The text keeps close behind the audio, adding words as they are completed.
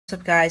What's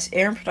up guys,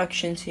 Aaron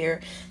Productions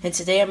here, and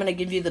today I'm going to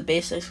give you the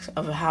basics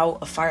of how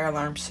a fire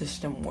alarm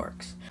system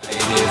works. It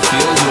feels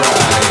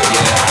right,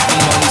 yeah, I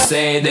can only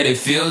say that it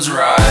feels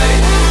right.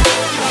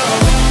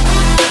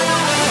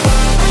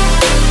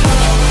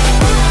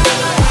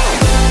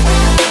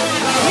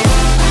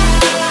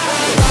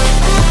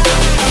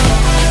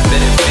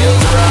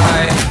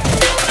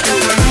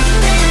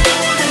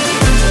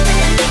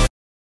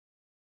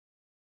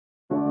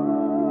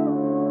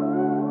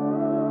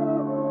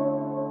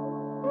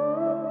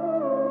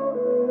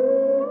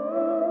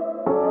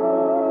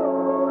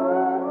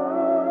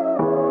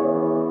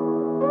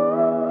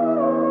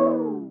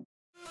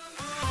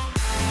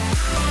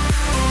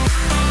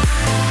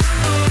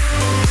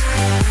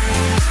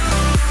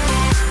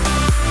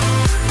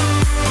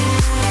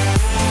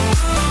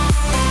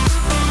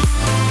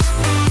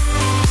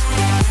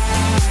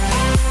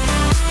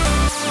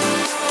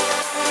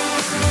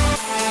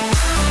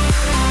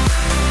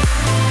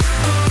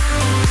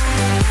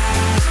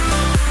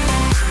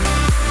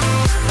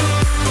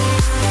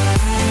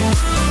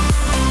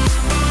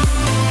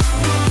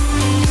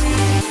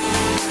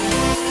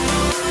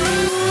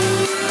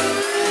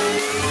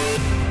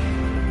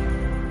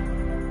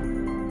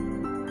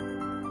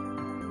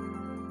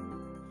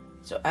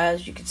 So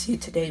as you can see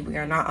today, we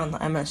are not on the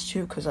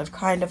MS2 because I've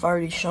kind of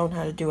already shown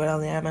how to do it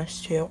on the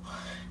MS2.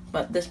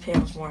 But this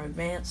panel is more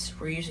advanced.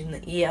 We're using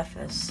the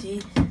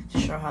EFSC to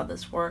show how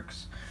this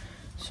works.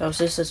 So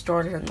since this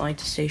door didn't like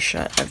to stay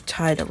shut, I've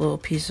tied a little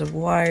piece of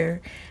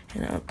wire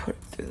and I'll put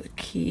it through the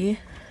key.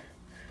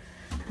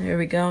 There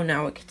we go.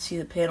 Now we can see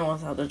the panel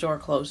without the door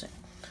closing.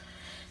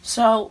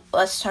 So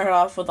let's start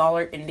off with all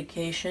our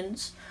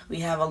indications. We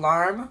have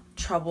alarm,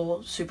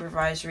 trouble,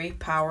 supervisory,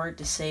 power,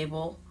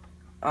 disable,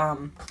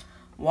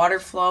 water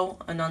flow,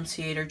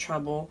 annunciator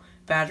trouble,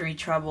 battery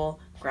trouble,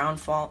 ground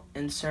fault,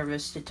 and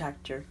service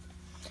detector.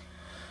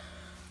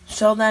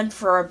 So then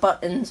for our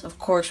buttons, of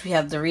course, we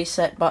have the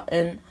reset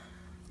button,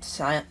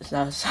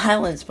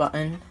 silence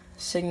button,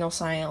 signal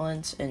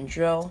silence and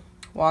drill,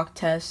 walk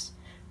test,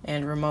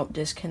 and remote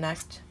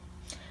disconnect.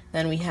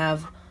 Then we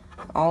have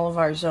all of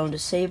our zone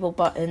disable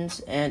buttons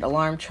and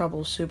alarm,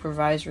 trouble,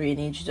 supervisory in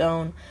each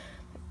zone,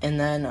 and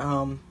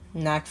then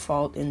NAC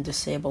fault and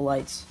disable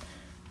lights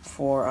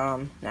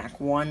for NAC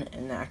 1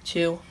 and NAC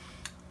 2.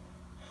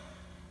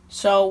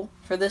 So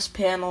for this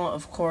panel,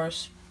 of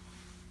course,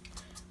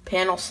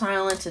 panel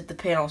silence, if the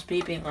panel's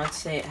beeping, let's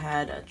say it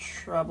had a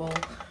trouble,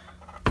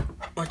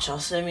 which I'll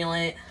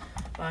simulate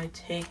by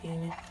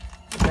taking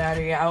the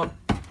battery out.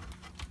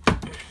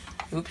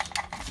 Oops.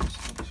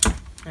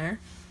 There.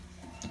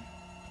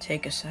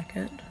 Take a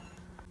second.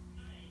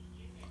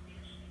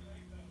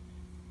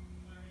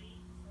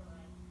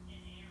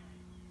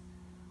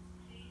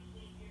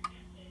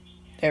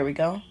 There we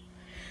go.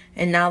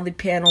 And now the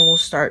panel will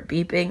start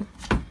beeping.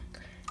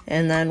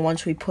 And then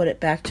once we put it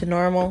back to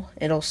normal,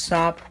 it'll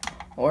stop,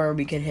 or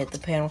we can hit the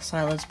panel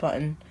silence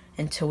button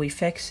until we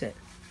fix it.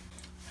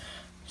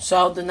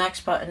 So the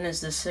next button is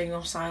the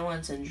signal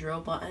silence and drill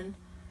button.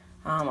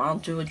 I'll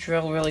do a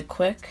drill really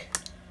quick.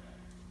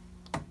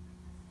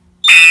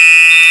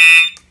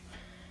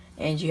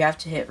 And you have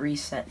to hit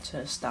reset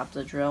to stop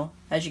the drill.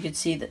 As you can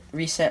see, the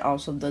reset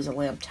also does a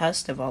lamp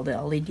test of all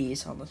the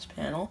LEDs on this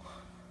panel.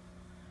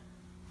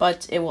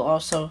 But it will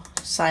also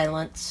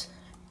silence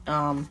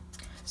the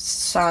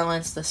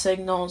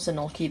signals, and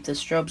it'll keep the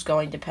strobes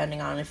going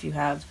depending on if you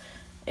have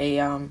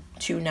a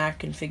 2 NAC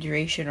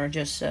configuration or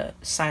just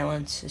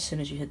silence as soon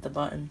as you hit the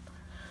button.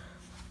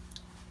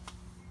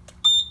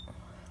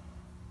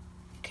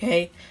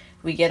 Okay,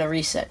 we get a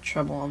reset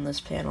trouble on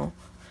this panel.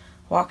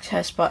 Walk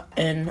test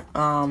button,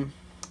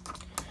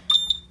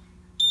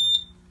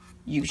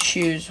 you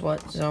choose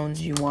what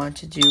zones you want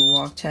to do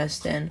walk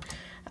test in.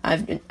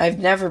 I've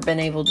never been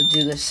able to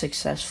do this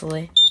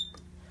successfully,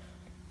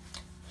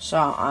 so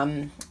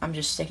I'm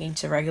just sticking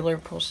to regular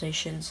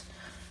pulsations.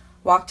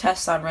 Walk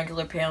test on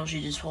regular panels, you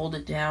just hold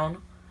it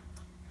down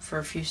for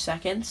a few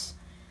seconds,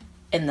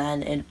 and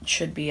then it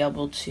should be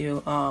able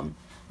to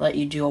let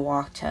you do a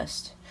walk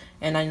test.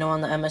 And I know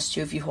on the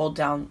MS2, if you hold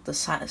down the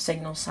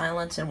signal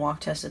silence and walk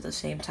test at the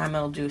same time,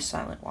 it'll do a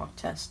silent walk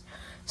test.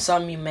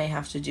 Some you may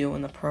have to do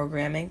in the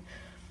programming.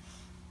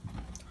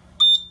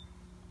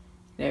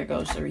 There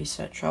goes the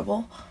reset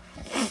trouble.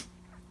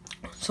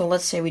 So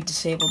let's say we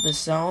disable this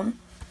zone.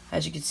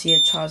 As you can see,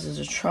 it causes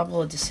a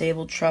trouble, a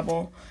disabled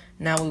trouble.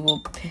 Now we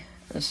will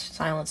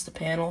silence the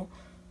panel.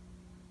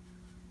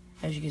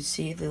 As you can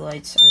see, the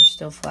lights are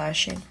still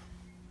flashing.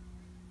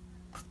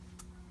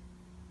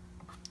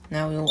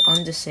 Now we will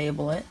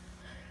undisable it.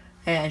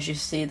 And as you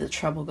see, the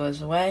trouble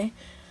goes away.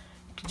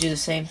 You can do the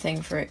same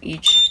thing for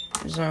each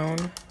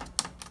zone.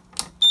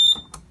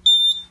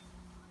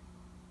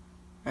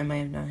 I might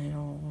have not hit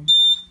all of them.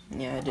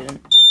 Yeah, I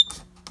didn't.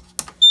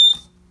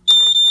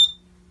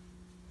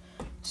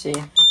 See,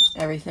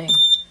 everything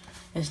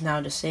is now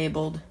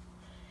disabled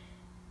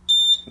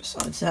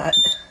besides that.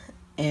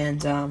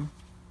 And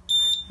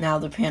now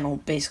the panel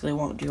basically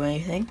won't do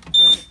anything.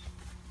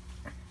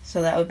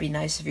 So that would be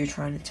nice if you're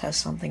trying to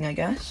test something, I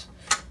guess.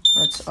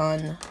 Let's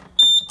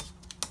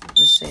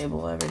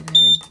disable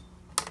everything.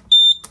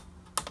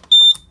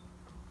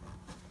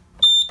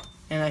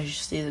 And as you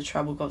see, the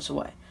trouble goes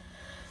away.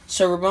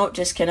 So remote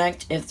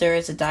disconnect, if there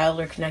is a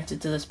dialer connected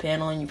to this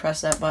panel and you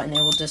press that button, it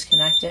will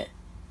disconnect it.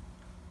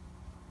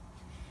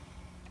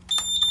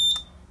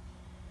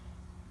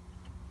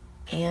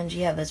 And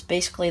yeah, that's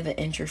basically the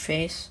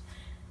interface.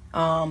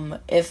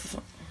 If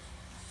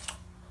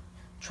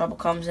trouble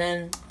comes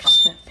in,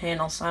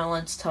 panel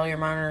silence, tell your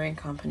monitoring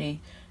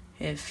company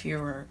if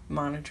you're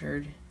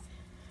monitored.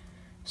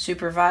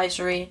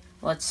 Supervisory,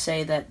 let's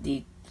say that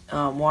the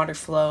water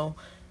flow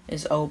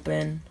is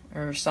open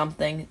or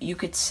something. You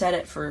could set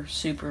it for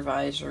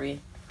supervisory.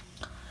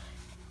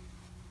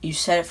 You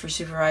set it for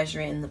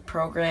supervisory in the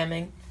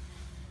programming.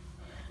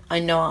 I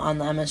know on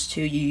the MS2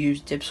 you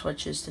use dip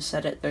switches to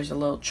set it. There's a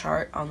little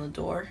chart on the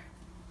door,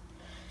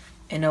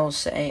 and it will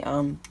say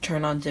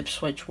turn on dip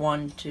switch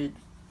 1 to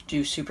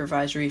do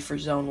supervisory for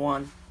zone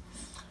 1.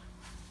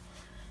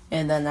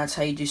 And then that's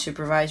how you do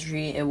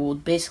supervisory. It will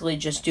basically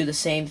just do the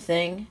same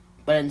thing,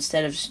 but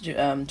instead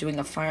of doing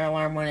a fire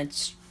alarm when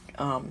it's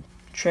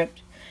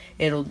tripped,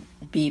 it'll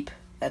beep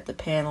at the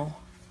panel.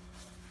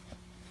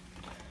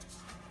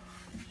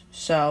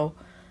 So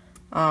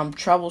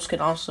troubles can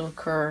also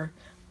occur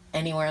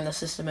anywhere in the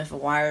system if a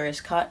wire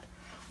is cut,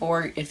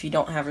 or if you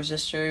don't have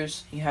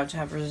resistors. You have to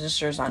have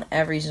resistors on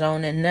every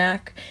zone and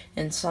NAC,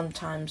 and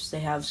sometimes they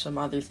have some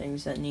other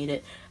things that need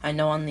it. I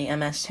know on the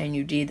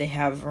MS10UD they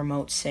have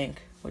remote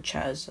sync, which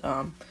has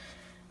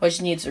which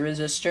needs a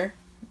resistor.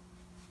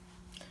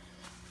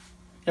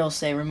 It'll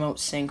say remote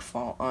sync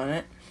fault on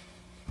it.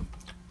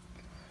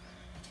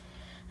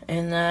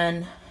 And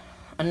then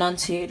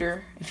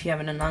annunciator, if you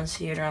have an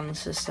annunciator on the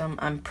system,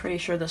 I'm pretty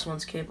sure this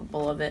one's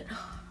capable of it.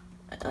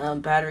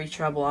 Battery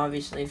trouble,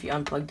 obviously, if you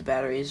unplug the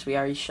batteries, we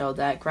already showed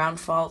that. Ground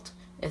fault,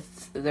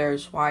 if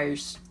there's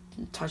wires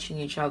touching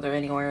each other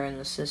anywhere in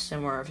the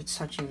system, or if it's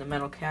touching the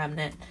metal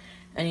cabinet,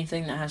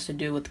 anything that has to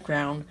do with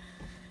ground,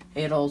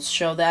 it'll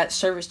show that.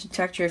 Service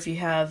detector, if you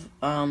have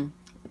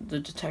the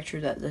detector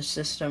that the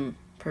system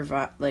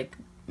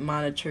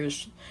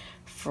monitors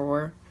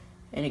for,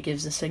 and it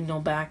gives the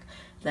signal back,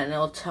 then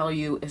it'll tell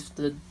you if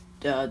the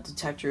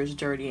detector is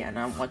dirty and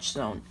on which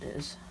zone it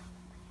is.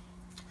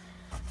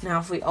 Now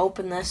if we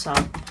open this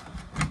up,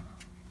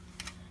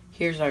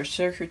 here's our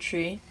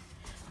circuitry.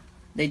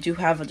 They do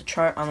have a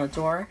chart on the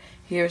door.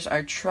 Here's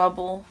our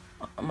trouble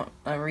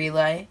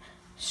relay,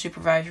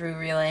 supervisory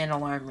relay, and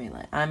alarm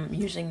relay. I'm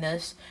using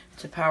this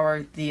to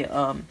power the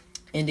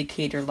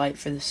indicator light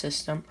for the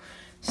system,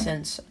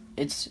 since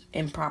it's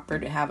improper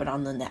to have it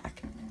on the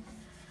NAC.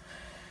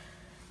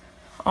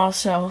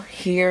 Also,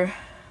 here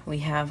we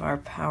have our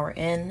power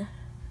in,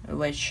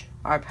 which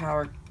our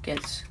power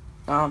gets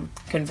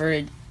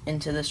converted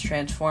into this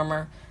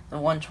transformer. The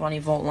 120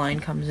 volt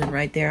line comes in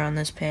right there on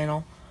this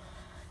panel,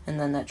 and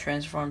then that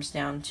transforms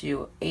down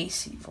to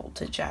AC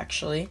voltage,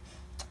 actually.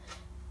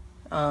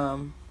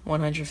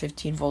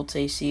 115 volts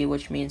AC,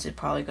 which means it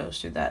probably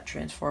goes through that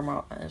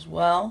transformer as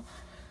well.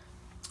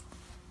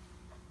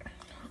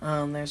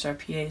 There's our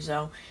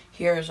piezo.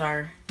 Here's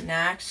our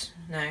NACs,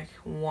 NAC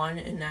 1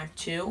 and NAC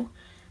 2.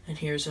 And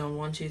here's zone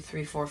 1, 2,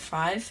 3, 4,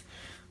 5.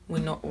 We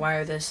know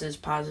wire this is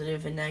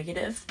positive and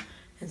negative.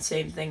 And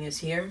same thing is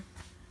here.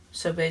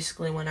 So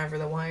basically whenever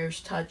the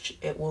wires touch,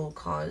 it will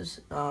cause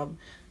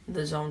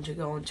the zone to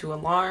go into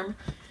alarm.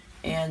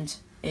 And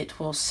it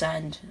will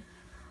send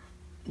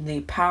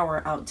the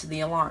power out to the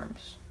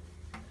alarms.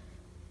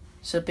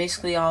 So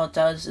basically all it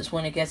does is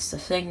when it gets the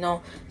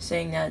signal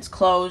saying that it's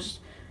closed,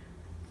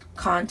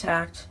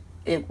 contact,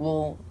 it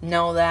will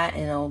know that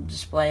and it'll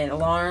display an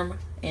alarm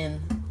in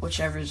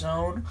whichever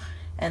zone,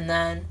 and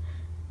then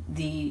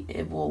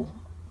it will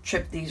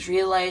trip these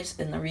relays,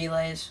 and the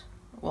relays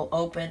will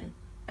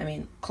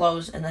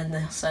close, and then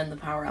they'll send the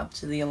power up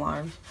to the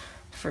alarms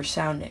for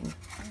sounding.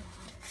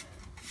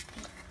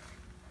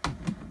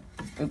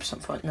 Oops, I'm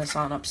putting this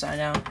on upside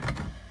down.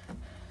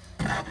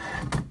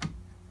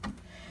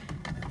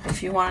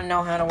 If you want to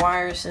know how to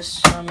wire a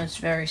system, it's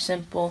very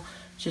simple.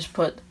 Just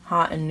put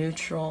hot and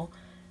neutral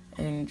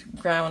and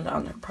ground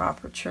on the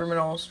proper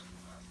terminals.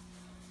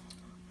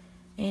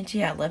 And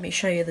yeah, let me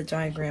show you the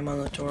diagram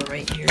on the door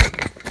right here.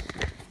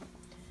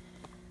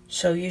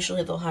 So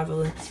usually they'll have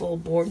a full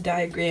board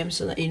diagram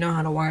so that you know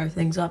how to wire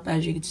things up.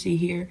 As you can see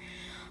here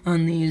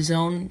on the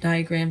zone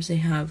diagrams, they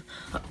have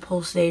a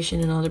pull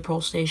station, another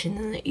pull station,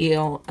 and the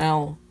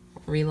ELL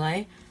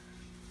relay.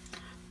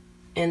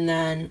 And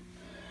then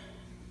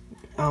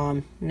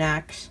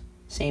NACs,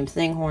 same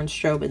thing, horn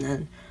strobe, and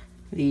then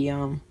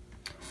the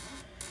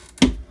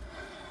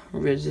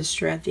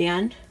resistor at the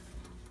end.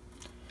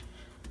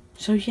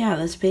 So yeah,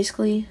 that's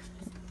basically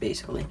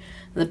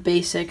the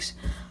basics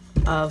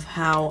of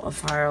how a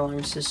fire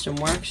alarm system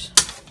works.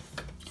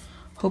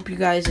 Hope you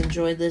guys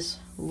enjoyed this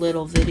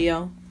little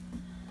video,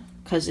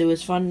 because it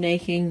was fun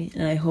making,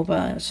 and I hope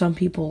some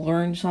people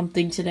learned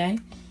something today.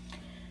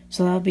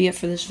 So that'll be it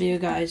for this video,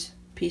 guys.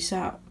 Peace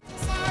out.